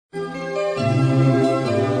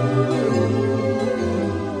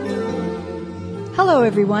Hello,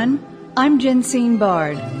 everyone. I'm Jensine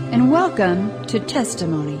Bard, and welcome to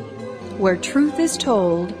Testimony, where truth is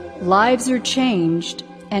told, lives are changed,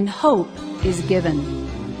 and hope is given.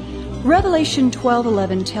 Revelation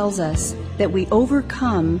 12:11 tells us that we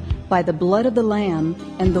overcome by the blood of the Lamb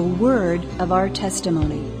and the word of our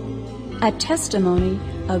testimony. A testimony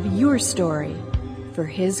of your story for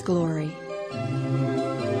His glory.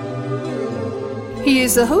 He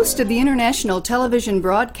is the host of the international television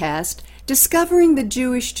broadcast Discovering the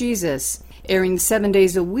Jewish Jesus, airing 7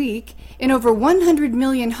 days a week in over 100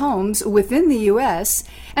 million homes within the U.S.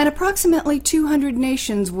 and approximately 200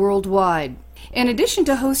 nations worldwide. In addition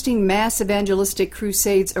to hosting mass evangelistic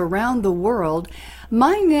crusades around the world,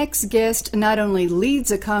 my next guest not only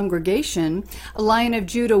leads a congregation, Lion of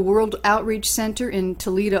Judah World Outreach Center in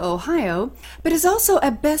Toledo, Ohio, but is also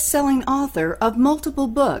a best-selling author of multiple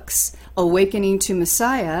books, Awakening to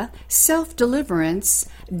Messiah, Self-Deliverance,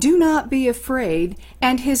 Do Not Be Afraid,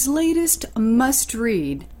 and his latest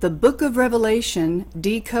must-read, The Book of Revelation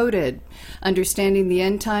Decoded, Understanding the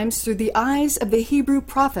End Times Through the Eyes of the Hebrew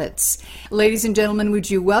Prophets. Ladies and gentlemen,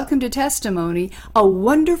 would you welcome to Testimony, a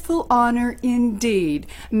wonderful honor indeed,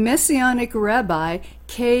 Messianic Rabbi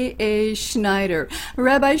K.A. Schneider.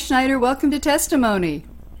 Rabbi Schneider, welcome to Testimony.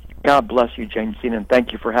 God bless you, Jensine, and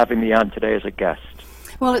thank you for having me on today as a guest.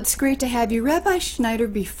 Well, it's great to have you. Rabbi Schneider,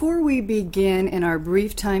 before we begin in our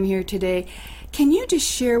brief time here today, can you just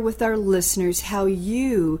share with our listeners how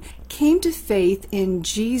you came to faith in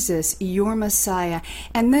Jesus, your Messiah,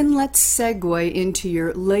 and then let's segue into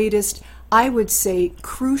your latest, I would say,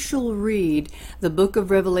 crucial read, the Book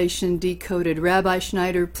of Revelation Decoded. Rabbi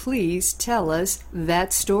Schneider, please tell us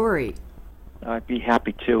that story. I'd be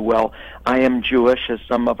happy to. Well, I am Jewish, as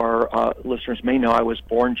some of our listeners may know. I was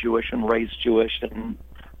born Jewish and raised Jewish and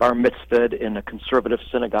bar mitzvahed in a conservative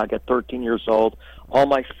synagogue at 13 years old. All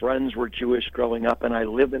my friends were Jewish growing up, and I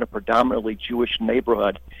lived in a predominantly Jewish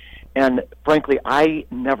neighborhood. And frankly, I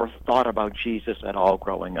never thought about Jesus at all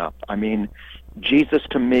growing up. I mean, Jesus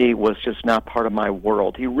to me was just not part of my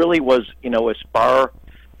world. He really was, as far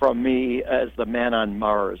from me as the man on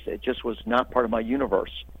Mars. It just was not part of my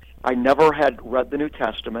universe. I never had read the New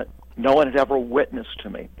Testament. No one had ever witnessed to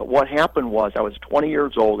me. But what happened was I was 20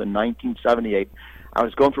 years old in 1978. I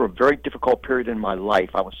was going through a very difficult period in my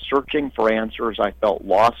life. I was searching for answers. I felt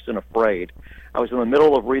lost and afraid. I was in the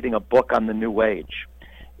middle of reading a book on the New Age.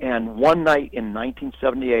 And one night in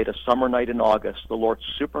 1978, a summer night in August, the Lord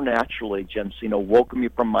supernaturally, Jensine, woke me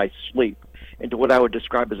from my sleep into what I would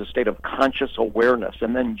describe as a state of conscious awareness.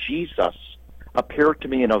 And then Jesus appeared to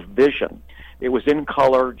me in a vision. It was in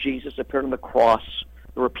color. Jesus appeared on the cross.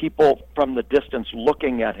 There were people from the distance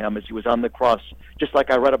looking at him as he was on the cross, just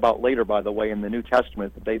like I read about later, by the way, in the New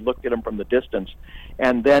Testament, that they looked at him from the distance.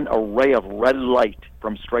 And then a ray of red light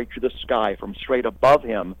from straight through the sky, from straight above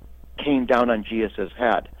him, came down on Jesus'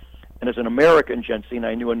 head. And as an American, Jensine,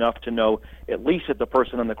 I knew enough to know at least that the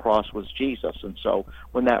person on the cross was Jesus. And so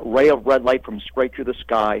when that ray of red light from straight through the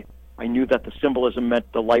sky, I knew that the symbolism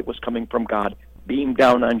meant the light was coming from God, beamed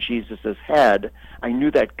down on Jesus' head. I knew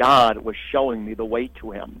that God was showing me the way to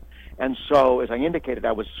him. And so, as I indicated,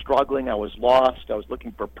 I was struggling, I was lost, I was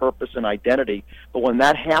looking for purpose and identity. But when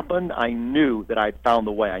that happened, I knew that I'd found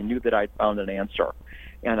the way. I knew that I'd found an answer.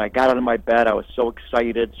 And I got out of my bed, I was so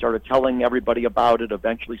excited, started telling everybody about it.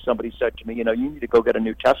 Eventually somebody said to me, you need to go get a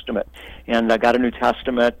New Testament. And I got a New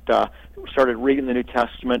Testament, started reading the New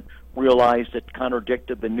Testament, realized it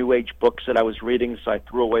contradicted the New Age books that I was reading, so I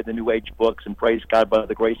threw away the New Age books, and praise God, by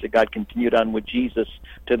the grace of God, continued on with Jesus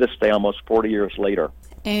to this day, almost 40 years later.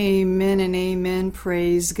 Amen and amen.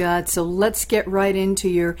 Praise God. So let's get right into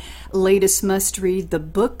your latest must-read, the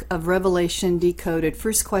Book of Revelation Decoded.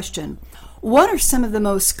 First question, what are some of the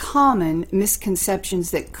most common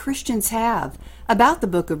misconceptions that Christians have about the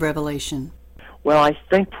Book of Revelation? Well, I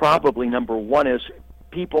think probably number one is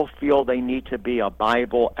people feel they need to be a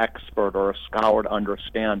Bible expert or a scholar to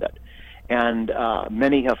understand it. And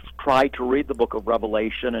many have tried to read the Book of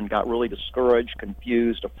Revelation and got really discouraged,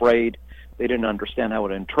 confused, afraid. They didn't understand how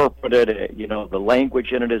to interpret it. The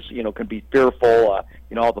language in it is, can be fearful,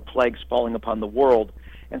 all the plagues falling upon the world.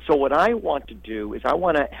 And so what I want to do is I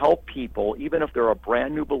want to help people, even if they're a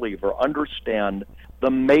brand new believer, understand the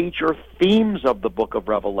major themes of the Book of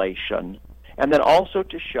Revelation, and then also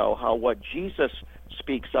to show how what Jesus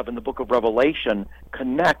speaks of in the Book of Revelation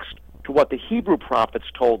connects to what the Hebrew prophets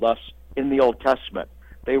told us in the Old Testament.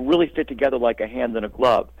 They really fit together like a hand in a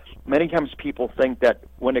glove. Many times people think that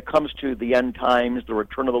when it comes to the end times, the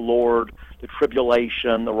return of the Lord, the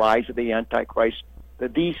tribulation, the rise of the Antichrist,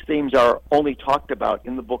 that these themes are only talked about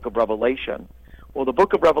in the Book of Revelation. Well, the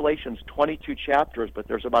book of Revelation is 22 chapters, but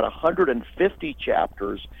there's about 150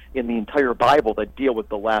 chapters in the entire Bible that deal with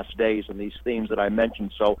the last days and these themes that I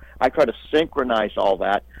mentioned. So I try to synchronize all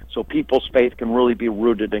that so people's faith can really be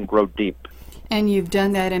rooted and grow deep. And you've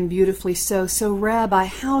done that, and beautifully so. So, Rabbi,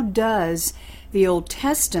 how does the Old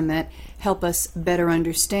Testament help us better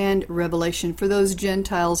understand Revelation for those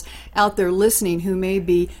Gentiles out there listening who may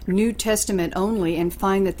be New Testament only and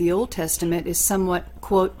find that the Old Testament is somewhat,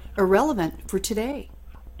 quote, irrelevant for today?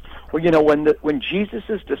 Well, when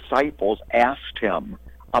Jesus' disciples asked him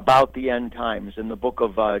about the end times in the book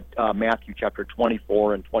of Matthew chapter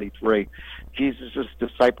 24 and 23, Jesus'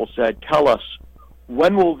 disciples said, "Tell us,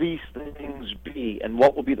 when will these things be, and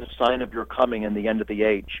what will be the sign of your coming and the end of the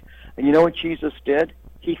age?" And you know what Jesus did?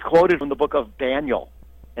 He quoted from the book of Daniel,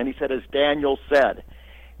 and he said, as Daniel said.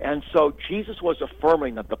 And so Jesus was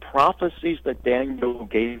affirming that the prophecies that Daniel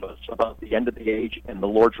gave us about the end of the age and the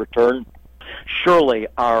Lord's return surely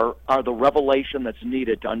are the revelation that's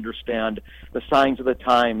needed to understand the signs of the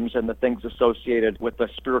times and the things associated with the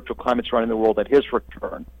spiritual climate surrounding the world at his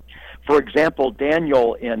return. For example,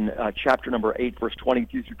 Daniel in chapter number 8, verse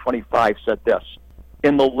 22 through 25 said this,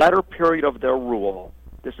 "In the latter period of their rule,"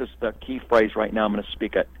 this is the key phrase right now, I'm going to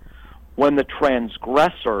speak it, "when the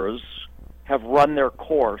transgressors have run their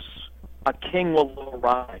course, a king will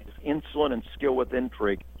arise, insolent and skilled with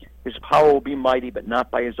intrigue. His power will be mighty, but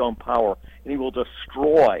not by his own power, and he will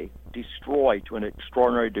destroy to an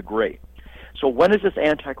extraordinary degree." So when is this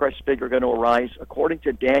Antichrist figure going to arise? According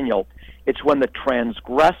to Daniel, it's when the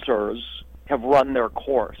transgressors have run their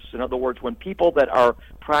course. In other words, when people that are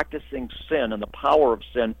practicing sin and the power of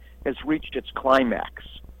sin has reached its climax.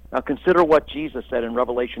 Now consider what Jesus said in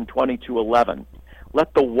Revelation 22:11.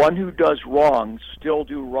 "Let the one who does wrong still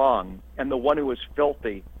do wrong, and the one who is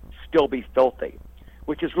filthy still be filthy,"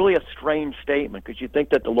 which is really a strange statement because you'd think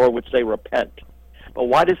that the Lord would say repent. But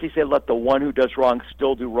why does he say let the one who does wrong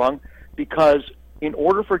still do wrong? Because in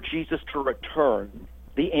order for Jesus to return,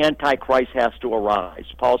 the Antichrist has to arise.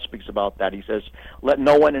 Paul speaks about that. He says, "Let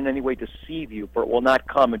no one in any way deceive you, for it will not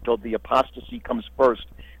come until the apostasy comes first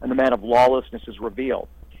and the man of lawlessness is revealed."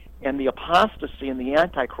 And the apostasy and the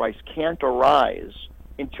Antichrist can't arise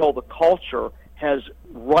until the culture has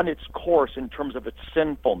run its course in terms of its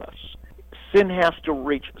sinfulness. Sin has to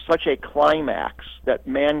reach such a climax that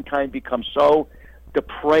mankind becomes so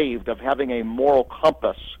depraved of having a moral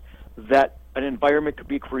compass that an environment could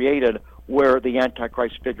be created where the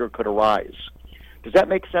Antichrist figure could arise. Does that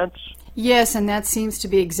make sense? Yes, and that seems to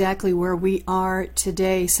be exactly where we are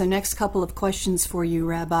today. So next couple of questions for you,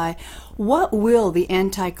 Rabbi. What will the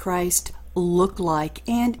Antichrist look like?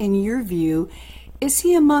 And in your view, is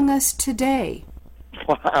he among us today?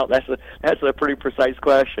 Wow, that's a pretty precise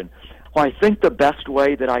question. Well, I think the best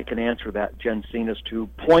way that I can answer that, Jensine, is to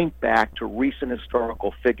point back to recent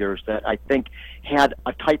historical figures that I think had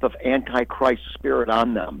a type of Antichrist spirit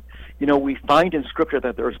on them. We find in Scripture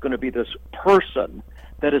that there's going to be this person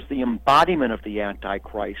that is the embodiment of the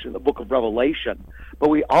Antichrist in the book of Revelation. But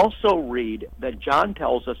we also read that John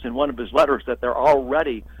tells us in one of his letters that there are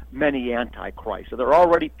already many Antichrists. So there are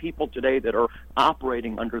already people today that are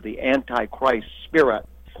operating under the Antichrist spirit,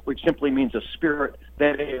 which simply means a spirit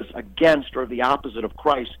that is against or the opposite of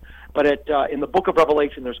Christ. But in the book of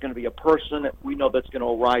Revelation, there's going to be a person that we know that's going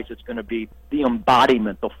to arise. It's going to be the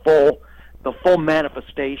embodiment, the full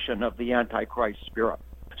manifestation of the Antichrist spirit.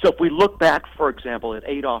 So if we look back, for example, at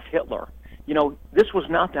Adolf Hitler, this was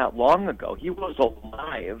not that long ago. He was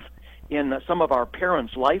alive in some of our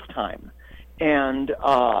parents' lifetime. And,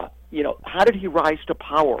 how did he rise to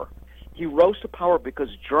power? He rose to power because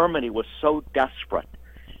Germany was so desperate.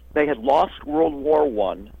 They had lost World War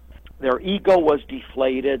I. Their ego was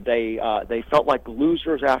deflated. They felt like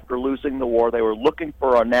losers after losing the war. They were looking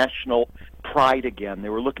for a national pride again. They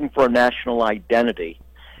were looking for a national identity.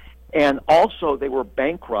 And also they were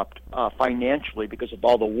bankrupt financially because of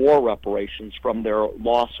all the war reparations from their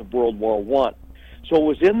loss of World War I. So it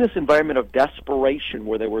was in this environment of desperation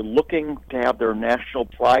where they were looking to have their national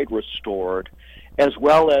pride restored, as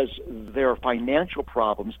well as their financial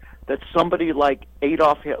problems, that somebody like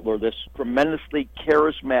Adolf Hitler, this tremendously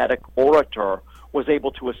charismatic orator, was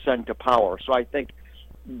able to ascend to power. So I think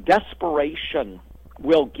desperation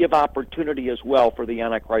will give opportunity as well for the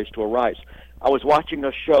Antichrist to arise. I was watching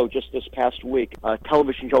a show just this past week, a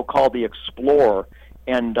television show called The Explorer,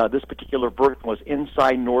 and this particular version was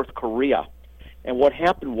inside North Korea. And what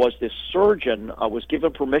happened was this surgeon was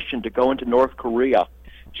given permission to go into North Korea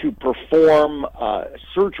to perform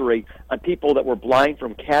surgery on people that were blind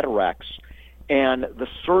from cataracts. And the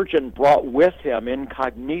surgeon brought with him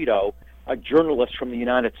incognito a journalist from the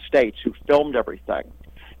United States who filmed everything.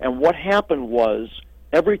 And what happened was,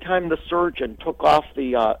 every time the surgeon took off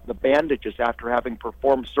the bandages after having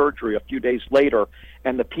performed surgery a few days later,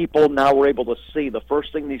 and the people now were able to see, the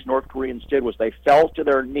first thing these North Koreans did was they fell to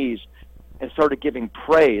their knees and started giving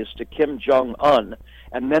praise to Kim Jong-un.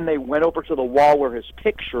 And then they went over to the wall where his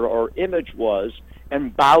picture or image was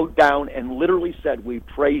and bowed down and literally said, "We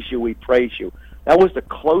praise you, we praise you." That was the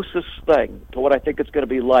closest thing to what I think it's going to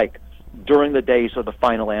be like during the days of the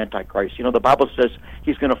final Antichrist. You know, the Bible says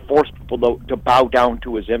he's going to force people to bow down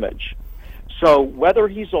to his image. So whether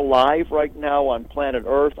he's alive right now on planet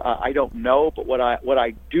Earth, I don't know, but what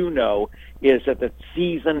I do know is that the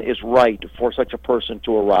season is right for such a person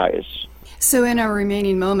to arise. So in our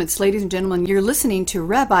remaining moments, ladies and gentlemen, you're listening to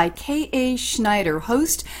Rabbi K.A. Schneider,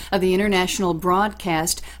 host of the international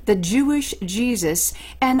broadcast, The Jewish Jesus,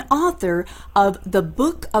 and author of the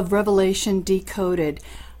Book of Revelation Decoded.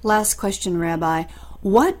 Last question, Rabbi.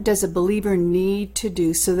 What does a believer need to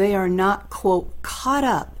do so they are not, quote, caught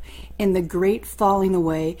up in the great falling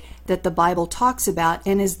away that the Bible talks about?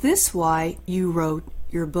 And is this why you wrote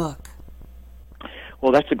your book?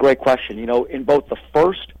 Well, that's a great question. You know, in both the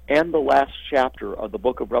first and the last chapter of the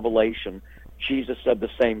book of Revelation, Jesus said the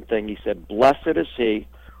same thing. He said, "Blessed is he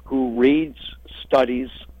who reads, studies,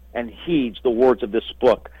 and heeds the words of this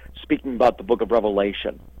book," speaking about the book of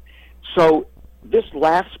Revelation. So this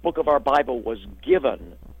last book of our Bible was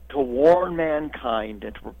given to warn mankind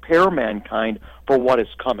and to prepare mankind for what is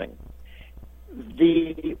coming.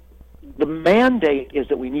 The mandate is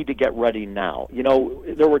that we need to get ready now. You know,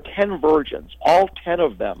 there were 10 virgins. All 10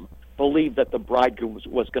 of them believed that the bridegroom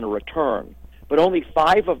was going to return, but only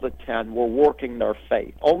 5 of the 10 were working their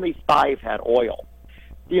faith. Only 5 had oil.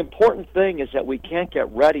 The important thing is that we can't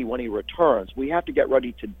get ready when he returns. We have to get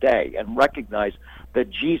ready today and recognize that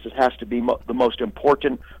Jesus has to be the most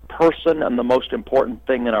important person and the most important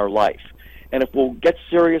thing in our life. And if we'll get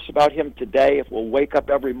serious about him today, if we'll wake up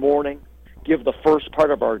every morning, give the first part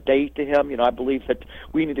of our day to him. You know, I believe that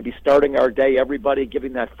we need to be starting our day, everybody,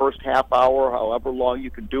 giving that first half hour, however long you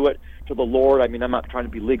can do it, to the Lord. I mean, I'm not trying to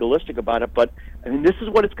be legalistic about it, but I mean, this is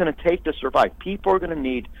what it's going to take to survive. People are going to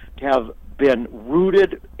need to have been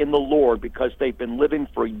rooted in the Lord because they've been living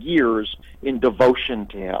for years in devotion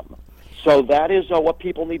to him. So that is what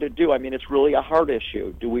people need to do. I mean, it's really a hard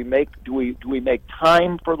issue. Do we make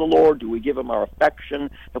time for the Lord? Do we give him our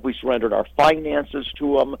affection? Have we surrendered our finances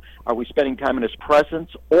to him? Are we spending time in his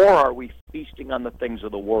presence? Or are we feasting on the things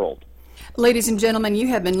of the world? Ladies and gentlemen, you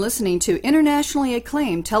have been listening to internationally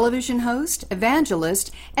acclaimed television host,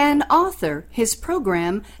 evangelist, and author. His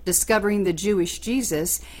program, Discovering the Jewish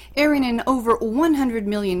Jesus, airing in over 100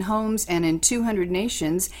 million homes and in 200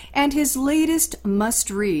 nations, and his latest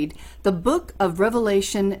must-read, The Book of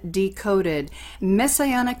Revelation Decoded,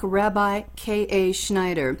 Messianic Rabbi K.A.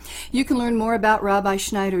 Schneider. You can learn more about Rabbi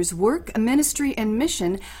Schneider's work, ministry, and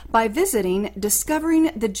mission by visiting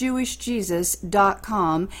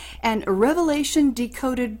discoveringthejewishjesus.com and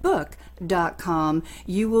revelationdecodedbook.com.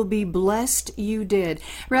 You will be blessed you did.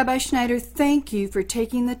 Rabbi Schneider, thank you for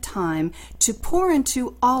taking the time to pour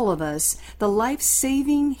into all of us the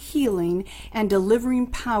life-saving, healing, and delivering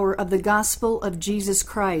power of the gospel of Jesus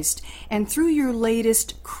Christ. And through your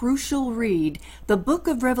latest crucial read, the Book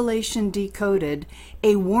of Revelation Decoded,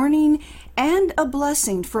 a warning and a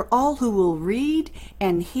blessing for all who will read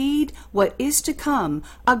and heed what is to come,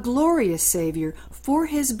 a glorious Savior for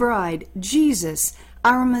his bride, Jesus,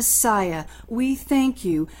 our Messiah. We thank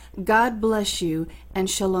you. God bless you, and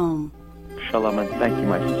shalom. Shalom, and thank you,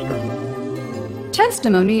 my sister.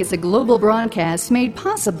 Testimony is a global broadcast made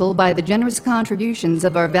possible by the generous contributions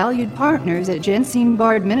of our valued partners at Jensine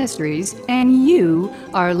Bard Ministries and you,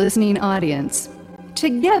 our listening audience.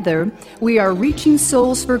 Together, we are reaching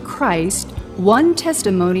souls for Christ, one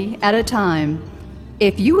testimony at a time.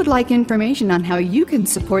 If you would like information on how you can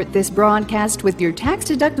support this broadcast with your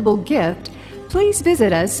tax-deductible gift, please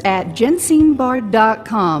visit us at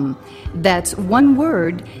jensinebard.com. That's one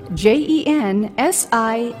word,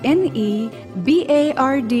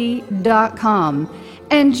 JENSINEBARD.com.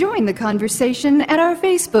 And join the conversation at our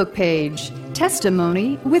Facebook page,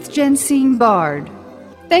 Testimony with Jensine Bard.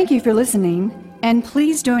 Thank you for listening, and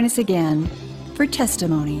please join us again for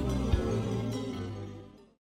Testimony.